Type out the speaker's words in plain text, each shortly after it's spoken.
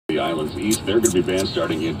islands east. They're going to be banned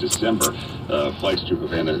starting in December. Flights to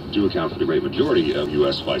Havana do account for the great majority of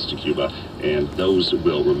U.S. flights to Cuba, and those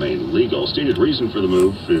will remain legal. Stated reason for the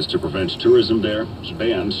move is to prevent tourism there. It's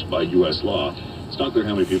banned by U.S. law. It's not clear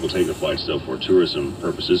how many people take the flights, though, for tourism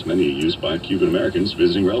purposes. Many are used by Cuban Americans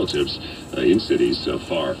visiting relatives in cities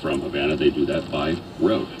far from Havana. They do that by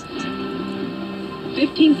road.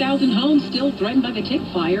 15,000 homes still threatened by the tick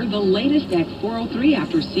fire. The latest at 4:03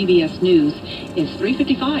 after CBS News. It's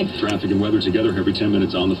 3:55. Traffic and weather together every 10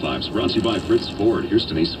 minutes on the 5s. Brought to you by Fritz Ford. Here's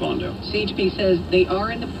Denise Fondo. CHP says they are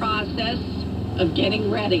in the process of getting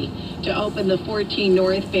ready to open the 14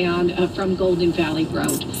 northbound from Golden Valley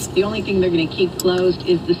Road. The only thing they're going to keep closed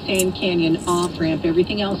is the Sand Canyon off-ramp.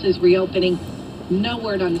 Everything else is reopening. No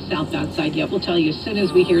word on the southbound side yet. We'll tell you as soon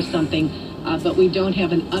as we hear something, but we don't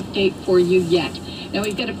have an update for you yet. Now,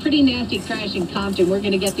 we've got a pretty nasty crash in Compton. We're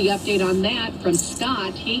going to get the update on that from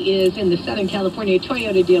Scott. He is in the Southern California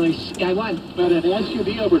Toyota dealer, Sky One. But an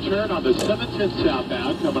SUV overturned on the 710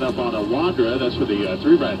 southbound coming up on Alondra. That's where the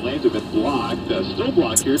three right lanes have been blocked. Still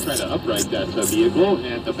blocked here, trying to upright that vehicle.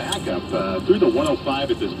 And the backup through the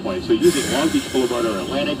 105 at this point. So using Long Beach Boulevard or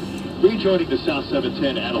Atlantic, rejoining the South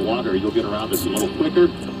 710 at Alondra, you'll get around this a little quicker.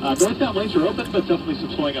 Northbound lanes are open, but definitely some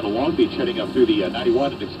slowing on Long Beach heading up through the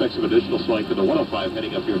 91, and expect some additional slowing to the 105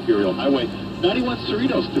 heading up your Imperial Highway. 91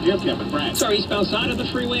 Cerritos to Jam and Frank. Sorry, eastbound side of the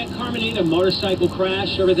freeway at Carmenita, motorcycle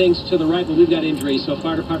crash. Everything's to the right, but we've got injuries, so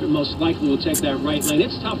fire department most likely will take that right lane.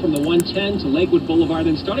 It's tough from the 110 to Lakewood Boulevard,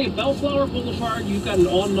 then starting at Bellflower Boulevard, you've got an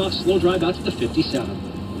on and off slow drive out to the 57.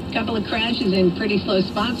 Couple of crashes in pretty slow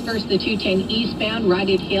spots. First, the 210 eastbound, right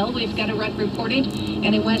at Hill. We've got a wreck reported.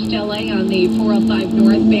 And in West LA on the 405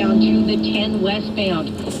 northbound to the 10 westbound.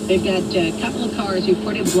 They've got a couple of cars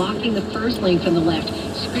reported blocking the first lane from the left.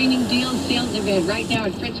 Screening deal sales event right now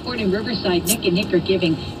at Fritz Ford in Riverside. Nick and Nick are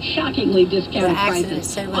giving shockingly discounted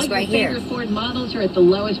prices. All your favorite Ford models are at the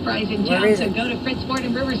lowest price in town. So go to Fritz Ford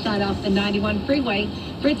in Riverside off the 91 freeway.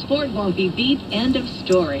 Fritz Ford won't be beat. End of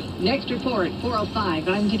story. Next report, 405.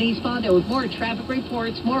 I'm Denise Fondo with more traffic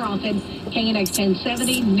reports more often. KNX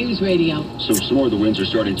 1070 News Radio. So some more of the winds are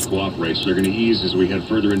starting to cooperate, so they're going to ease as we head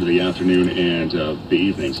further into the afternoon and the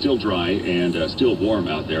evening. Still dry and still warm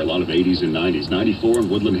out there. A lot of 80s and 90s. 94 in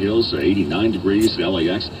Woodland Hills, 89 degrees in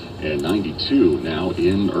LAX, and 92 now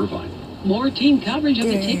in Irvine. More team coverage of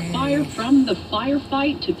the tick fire, from the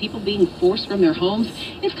firefight to people being forced from their homes.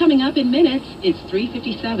 It's coming up in minutes. It's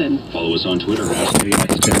 3:57. Follow us on Twitter,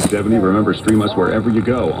 @KNX1070. Remember, stream us wherever you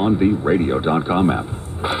go on the radio.com app.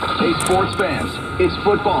 Hey, sports fans, it's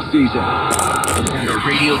football season. And the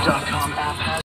radio.com